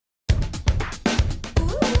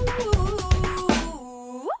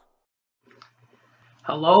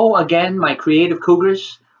Hello again, my creative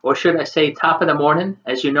cougars, or should I say top of the morning.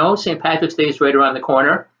 As you know, St. Patrick's Day is right around the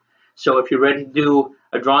corner. So if you're ready to do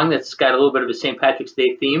a drawing that's got a little bit of a St. Patrick's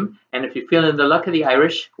Day theme, and if you're feeling the luck of the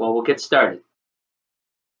Irish, well, we'll get started.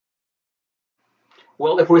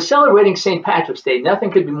 Well, if we're celebrating St. Patrick's Day, nothing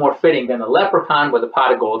could be more fitting than a leprechaun with a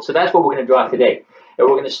pot of gold. So that's what we're going to draw today. And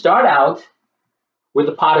we're going to start out with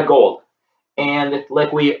a pot of gold. And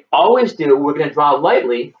like we always do, we're going to draw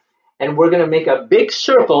lightly, and we're going to make a big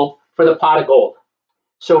circle for the pot of gold.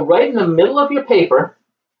 So right in the middle of your paper,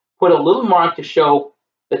 put a little mark to show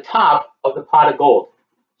the top of the pot of gold.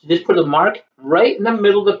 So just put a mark right in the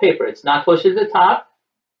middle of the paper. It's not close to the top.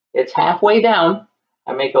 It's halfway down.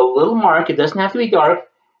 I make a little mark. It doesn't have to be dark.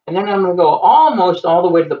 And then I'm going to go almost all the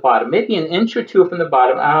way to the bottom, maybe an inch or two from the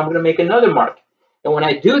bottom. And I'm going to make another mark. And when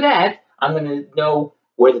I do that, I'm going to know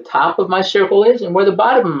where the top of my circle is and where the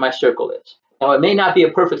bottom of my circle is. Now, it may not be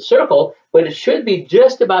a perfect circle, but it should be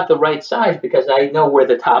just about the right size because I know where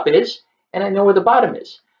the top is and I know where the bottom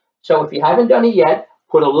is. So if you haven't done it yet,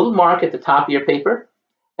 put a little mark at the top of your paper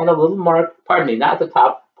and a little mark, pardon me, not at the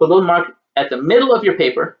top, put a little mark at the middle of your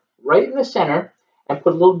paper, right in the center, and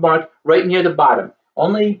put a little mark right near the bottom,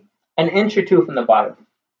 only an inch or two from the bottom.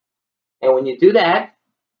 And when you do that,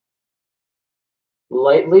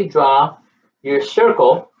 lightly draw your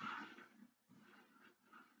circle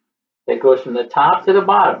that goes from the top to the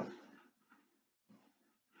bottom.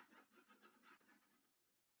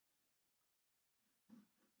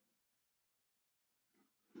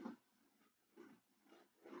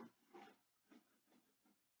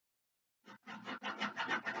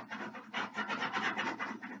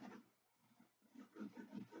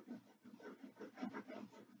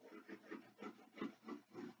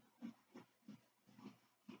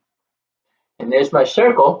 And there's my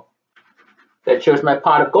circle that shows my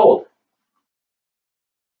pot of gold.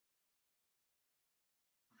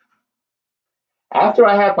 After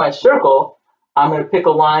I have my circle, I'm going to pick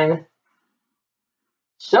a line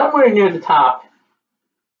somewhere near the top.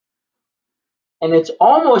 And it's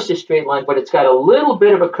almost a straight line, but it's got a little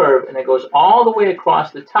bit of a curve, and it goes all the way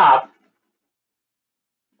across the top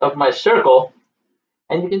of my circle.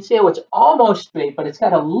 And you can see how it's almost straight, but it's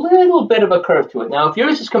got a little bit of a curve to it. Now, if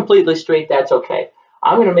yours is completely straight, that's okay.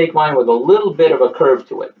 I'm going to make mine with a little bit of a curve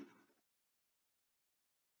to it.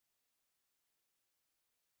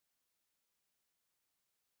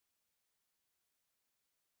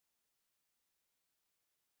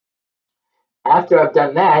 After I've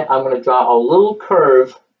done that, I'm going to draw a little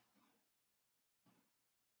curve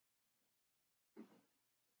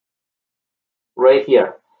right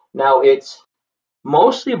here. Now, it's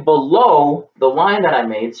mostly below the line that I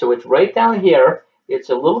made, so it's right down here. It's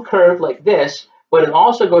a little curve like this, but it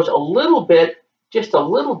also goes a little bit, just a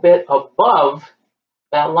little bit above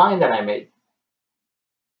that line that I made.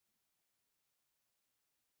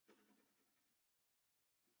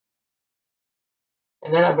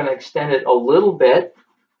 And then I'm going to extend it a little bit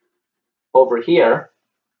over here.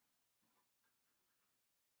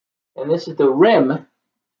 And this is the rim,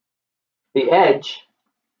 the edge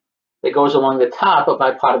that goes along the top of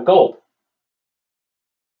my pot of gold.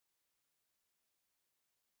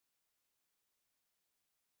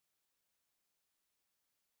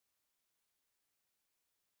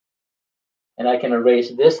 And I can erase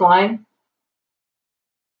this line,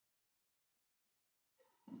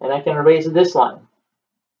 and I can erase this line.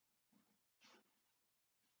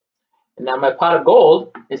 And now my pot of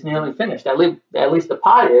gold is nearly finished. At least the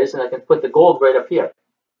pot is, and I can put the gold right up here.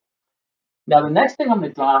 Now the next thing I'm going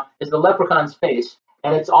to draw is the leprechaun's face,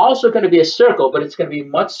 and it's also going to be a circle, but it's going to be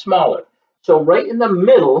much smaller. So right in the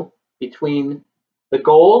middle between the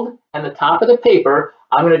gold and the top of the paper,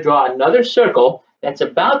 I'm going to draw another circle that's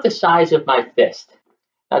about the size of my fist.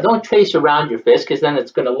 Now don't trace around your fist because then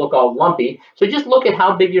it's going to look all lumpy. So just look at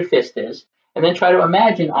how big your fist is and then try to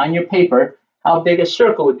imagine on your paper how big a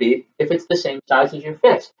circle would be if it's the same size as your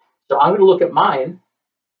fist. So I'm going to look at mine.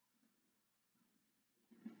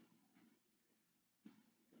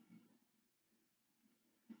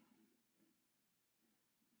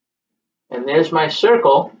 And there's my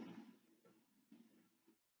circle.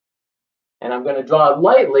 And I'm going to draw it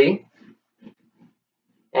lightly.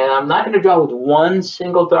 And I'm not going to draw with one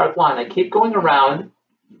single dark line. I keep going around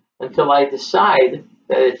until I decide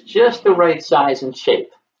that it's just the right size and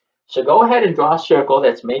shape. So go ahead and draw a circle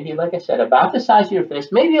that's maybe, like I said, about the size of your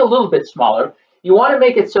fist, maybe a little bit smaller. You want to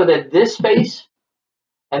make it so that this space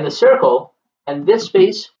and the circle and this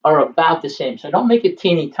space are about the same. So don't make it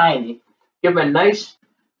teeny tiny. Give them a nice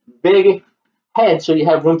big head so you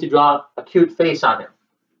have room to draw a cute face on it.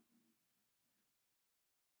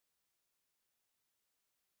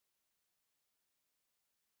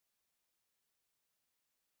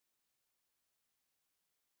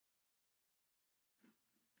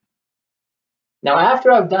 Now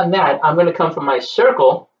after I've done that, I'm going to come from my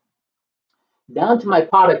circle down to my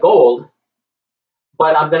pot of gold,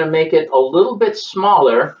 but I'm going to make it a little bit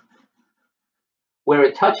smaller where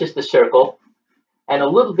it touches the circle and a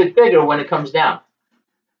little bit bigger when it comes down.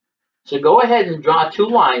 So go ahead and draw two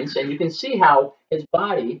lines, and you can see how his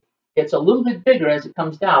body gets a little bit bigger as it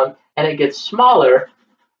comes down, and it gets smaller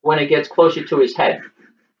when it gets closer to his head.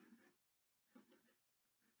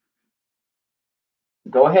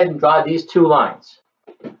 Go ahead and draw these two lines.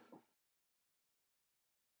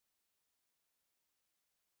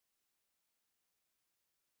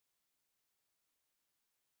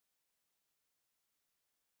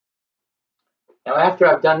 Now after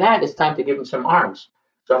I've done that, it's time to give him some arms.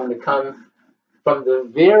 So I'm going to come from the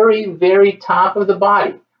very, very top of the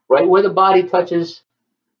body, right where the body touches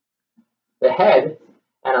the head,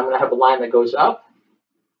 and I'm going to have a line that goes up,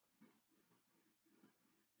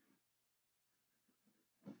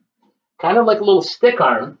 kind of like a little stick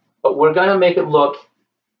arm, but we're going to make it look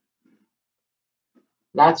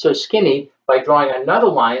not so skinny by drawing another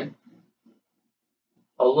line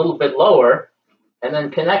a little bit lower and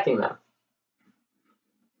then connecting them.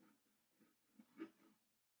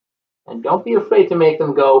 And don't be afraid to make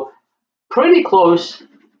them go pretty close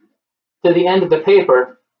to the end of the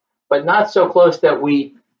paper, but not so close that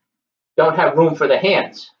we don't have room for the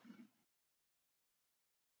hands.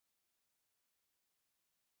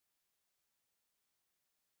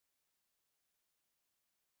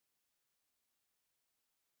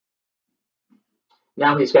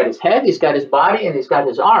 Now he's got his head, he's got his body, and he's got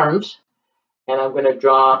his arms. And I'm going to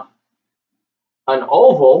draw an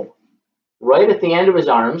oval right at the end of his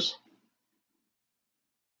arms.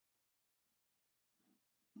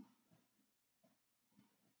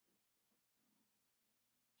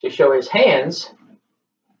 To show his hands,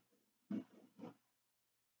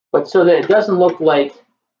 but so that it doesn't look like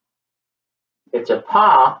it's a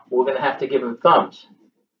paw, we're going to have to give him thumbs.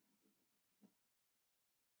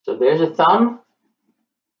 So there's a thumb,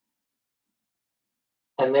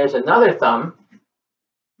 and there's another thumb,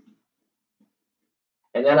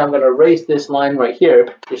 and then I'm going to erase this line right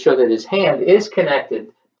here to show that his hand is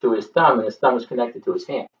connected to his thumb, and his thumb is connected to his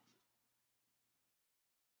hand.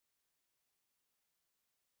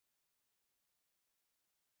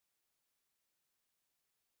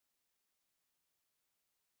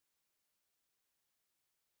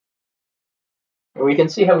 And we can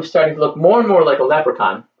see how he's starting to look more and more like a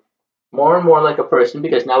leprechaun, more and more like a person,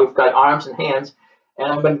 because now we've got arms and hands.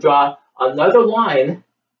 And I'm going to draw another line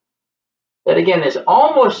that, again, is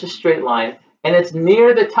almost a straight line, and it's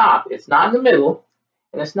near the top. It's not in the middle,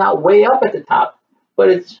 and it's not way up at the top,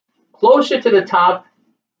 but it's closer to the top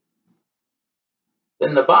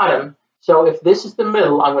than the bottom. So if this is the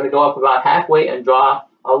middle, I'm going to go up about halfway and draw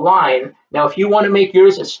a line. Now, if you want to make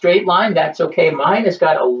yours a straight line, that's okay. Mine has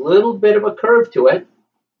got a little bit of a curve to it.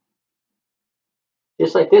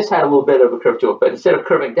 Just like this had a little bit of a curve to it, but instead of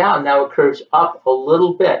curving down, now it curves up a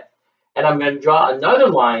little bit. And I'm going to draw another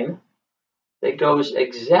line that goes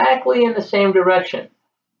exactly in the same direction.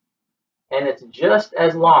 And it's just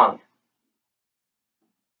as long.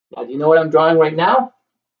 Now, do you know what I'm drawing right now?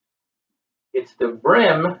 It's the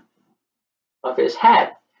brim of his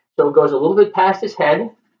hat. So it goes a little bit past his head.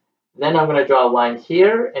 Then I'm going to draw a line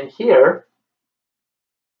here and here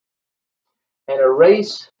and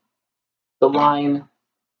erase the line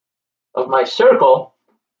of my circle.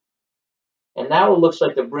 And now it looks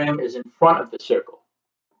like the brim is in front of the circle.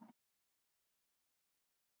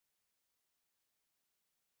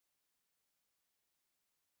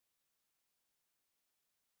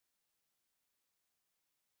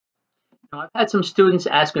 Now, I've had some students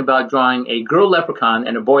asking about drawing a girl leprechaun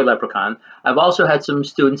and a boy leprechaun. I've also had some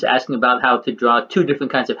students asking about how to draw two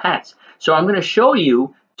different kinds of hats. So I'm going to show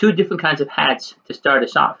you two different kinds of hats to start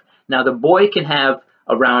us off. Now, the boy can have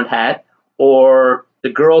a round hat, or the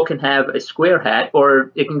girl can have a square hat,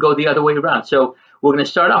 or it can go the other way around. So we're going to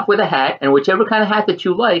start off with a hat, and whichever kind of hat that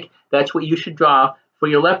you like, that's what you should draw for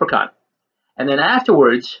your leprechaun. And then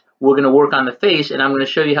afterwards, we're going to work on the face, and I'm going to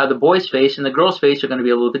show you how the boy's face and the girl's face are going to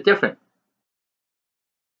be a little bit different.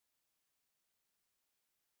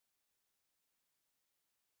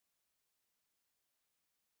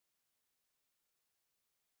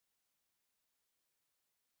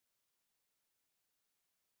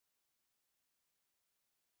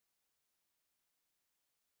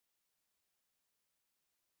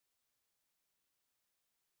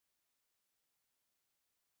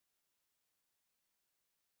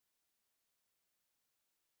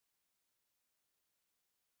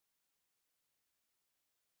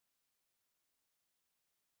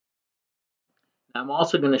 I'm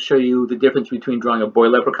also going to show you the difference between drawing a boy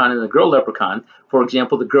leprechaun and a girl leprechaun. For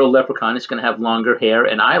example, the girl leprechaun is going to have longer hair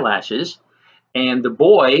and eyelashes, and the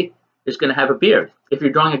boy is going to have a beard. If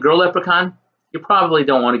you're drawing a girl leprechaun, you probably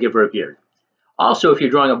don't want to give her a beard. Also, if you're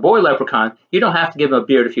drawing a boy leprechaun, you don't have to give him a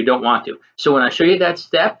beard if you don't want to. So when I show you that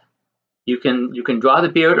step, you can draw the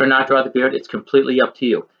beard or not draw the beard. It's completely up to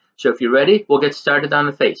you. So if you're ready, we'll get started on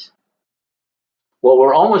the face. Well,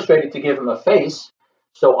 we're almost ready to give him a face.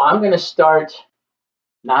 So I'm going to start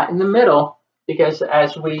not in the middle, because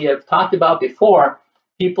as we have talked about before,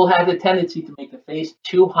 people have the tendency to make the face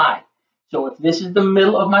too high. So if this is the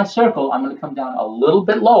middle of my circle, I'm going to come down a little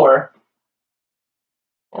bit lower,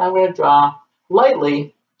 and I'm going to draw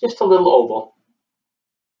lightly just a little oval.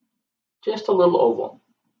 Just a little oval.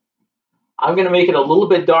 I'm going to make it a little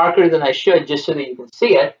bit darker than I should just so that you can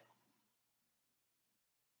see it.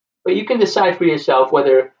 But you can decide for yourself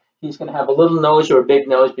whether he's going to have a little nose or a big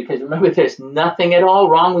nose, because remember, there's nothing at all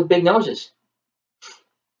wrong with big noses.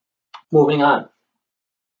 Moving on.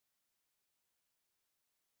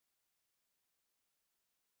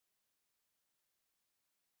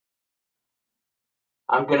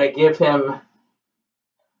 I'm going to give him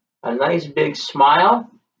a nice big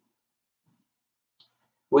smile,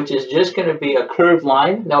 which is just going to be a curved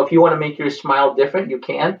line. Now, if you want to make your smile different, you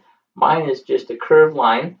can. Mine is just a curved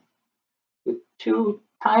line with two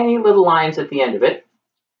tiny little lines at the end of it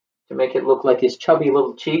to make it look like his chubby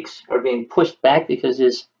little cheeks are being pushed back because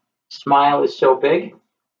his smile is so big.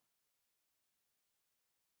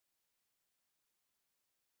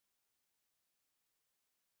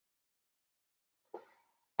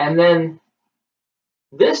 And then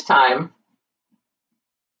this time,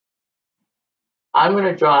 I'm going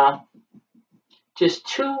to draw just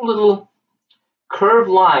two little curved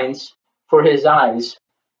lines for his eyes,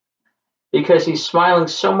 because he's smiling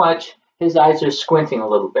so much, his eyes are squinting a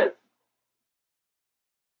little bit.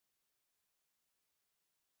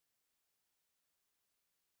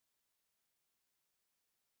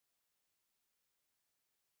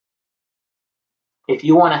 If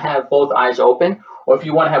you want to have both eyes open, or if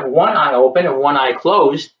you want to have one eye open and one eye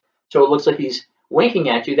closed, so it looks like he's winking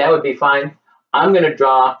at you, that would be fine. I'm going to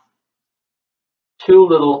draw two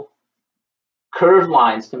little curved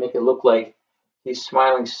lines to make it look like he's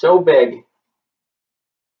smiling so big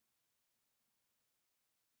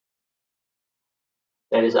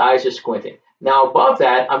that his eyes are squinting. Now above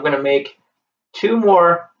that, I'm going to make two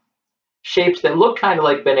more shapes that look kind of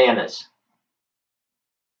like bananas.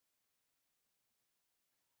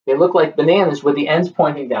 They look like bananas with the ends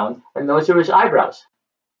pointing down, and those are his eyebrows.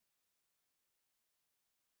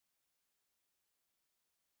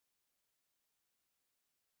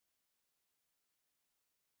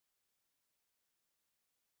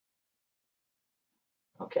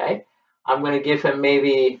 Okay, I'm going to give him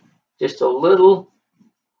maybe just a little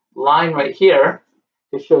line right here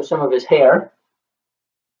to show some of his hair.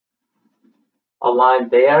 A line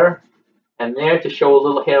there and there to show a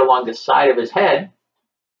little hair along the side of his head.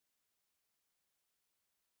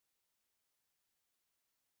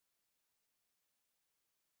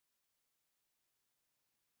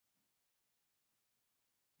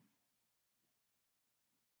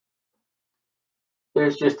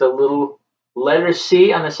 There's just a little letter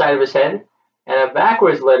C on the side of his head and a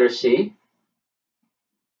backwards letter C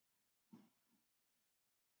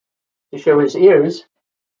to show his ears.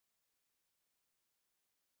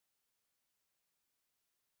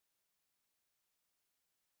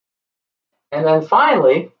 And then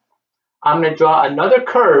finally, I'm going to draw another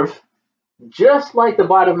curve just like the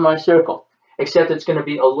bottom of my circle, except it's going to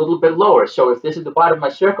be a little bit lower. So if this is the bottom of my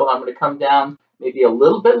circle, I'm going to come down maybe a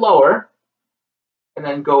little bit lower and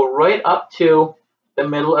then go right up to the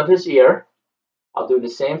middle of his ear. I'll do the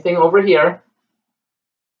same thing over here.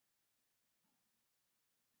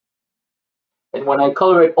 And when I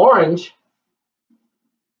color it orange,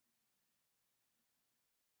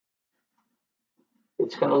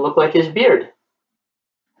 it's going to look like his beard.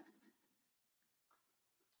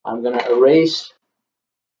 I'm going to erase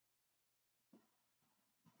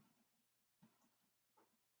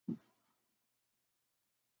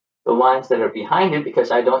the lines that are behind it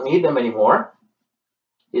because I don't need them anymore.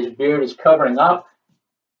 His beard is covering up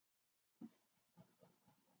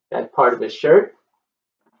that part of his shirt.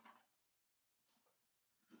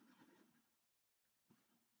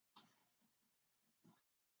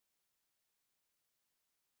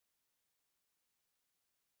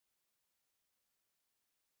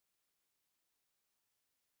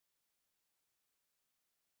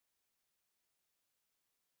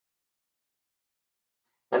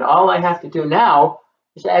 And all I have to do now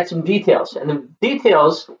is add some details. And the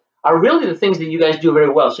details are really the things that you guys do very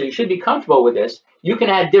well. So you should be comfortable with this. You can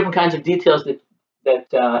add different kinds of details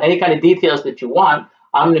any kind of details that you want.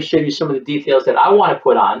 I'm going to show you some of the details that I want to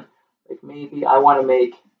put on. Like maybe I want to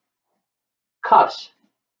make cuffs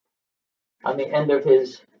on the end of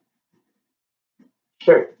his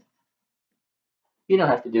shirt. You don't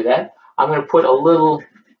have to do that. I'm going to put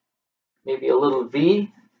maybe a little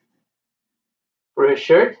V for his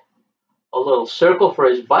shirt, a little circle for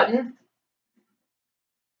his button.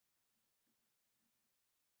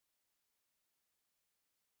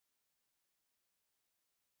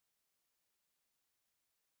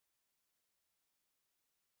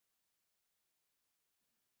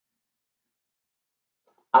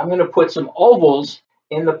 I'm going to put some ovals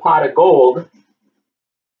in the pot of gold,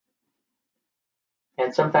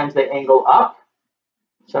 and sometimes they angle up,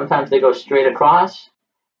 sometimes they go straight across,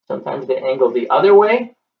 sometimes they angle the other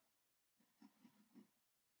way.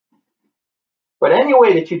 But any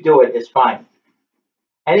way that you do it is fine.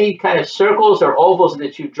 Any kind of circles or ovals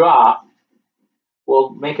that you draw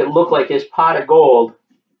will make it look like his pot of gold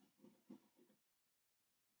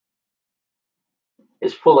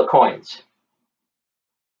is full of coins.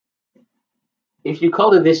 If you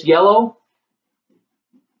color this yellow,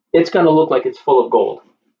 it's going to look like it's full of gold.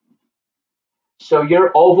 So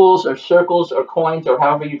your ovals or circles or coins or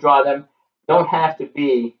however you draw them don't have to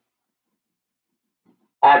be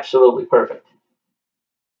absolutely perfect.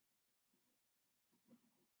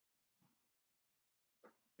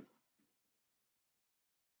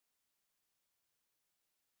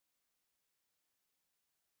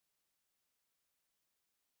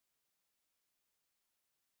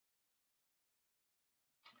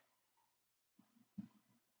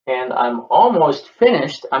 And I'm almost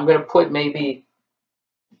finished. I'm going to put maybe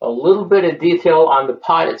a little bit of detail on the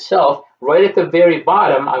pot itself. Right at the very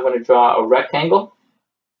bottom, I'm going to draw a rectangle.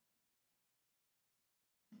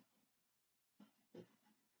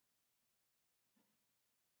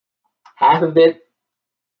 Half of it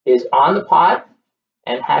is on the pot,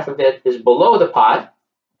 and half of it is below the pot.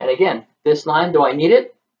 And again, this line, do I need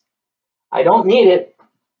it? I don't need it.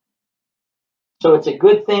 So it's a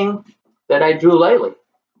good thing that I drew lightly.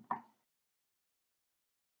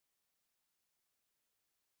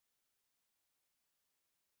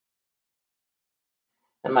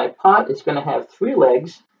 And my pot is going to have 3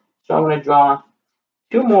 legs, so I'm going to draw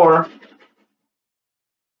 2 more.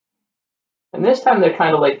 And this time they're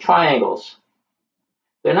kind of like triangles.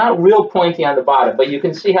 They're not real pointy on the bottom, but you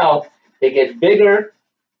can see how they get bigger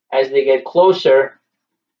as they get closer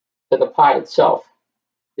to the pot itself.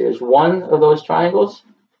 There's one of those triangles.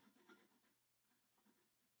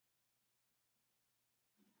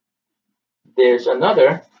 There's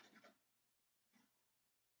another.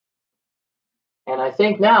 And I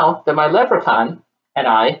think now that my leprechaun and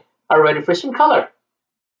I are ready for some color.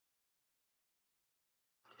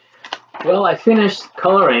 Well, I finished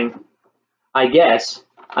coloring, I guess.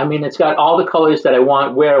 I mean, it's got all the colors that I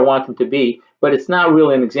want, where I want them to be, but it's not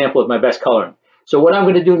really an example of my best coloring. So what I'm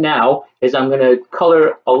going to do now is I'm going to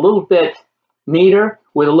color a little bit neater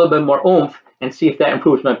with a little bit more oomph and see if that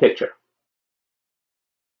improves my picture.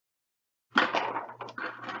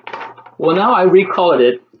 Well, now I recolored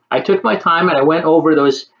it. I took my time and I went over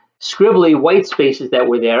those scribbly white spaces that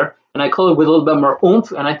were there, and I colored with a little bit more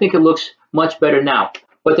oomph, and I think it looks much better now.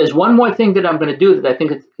 But there's one more thing that I'm going to do that I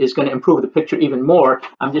think is going to improve the picture even more.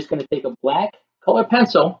 I'm just going to take a black color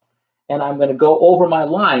pencil and I'm going to go over my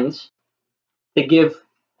lines to give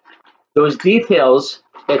those details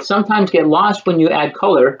that sometimes get lost when you add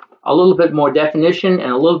color a little bit more definition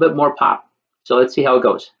and a little bit more pop. So let's see how it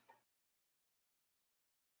goes.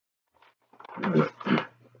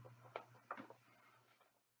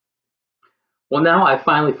 Well, now I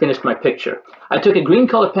finally finished my picture. I took a green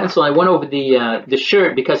color pencil and I went over the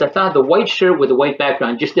shirt because I thought the white shirt with the white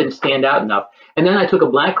background just didn't stand out enough. And then I took a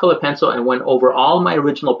black color pencil and went over all my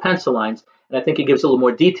original pencil lines, and I think it gives a little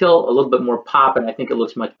more detail, a little bit more pop, and I think it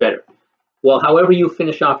looks much better. Well, however you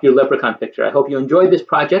finish off your leprechaun picture, I hope you enjoyed this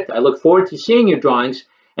project. I look forward to seeing your drawings,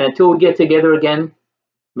 and until we get together again,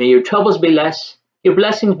 may your troubles be less, your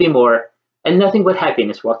blessings be more, and nothing but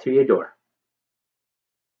happiness walk through your door.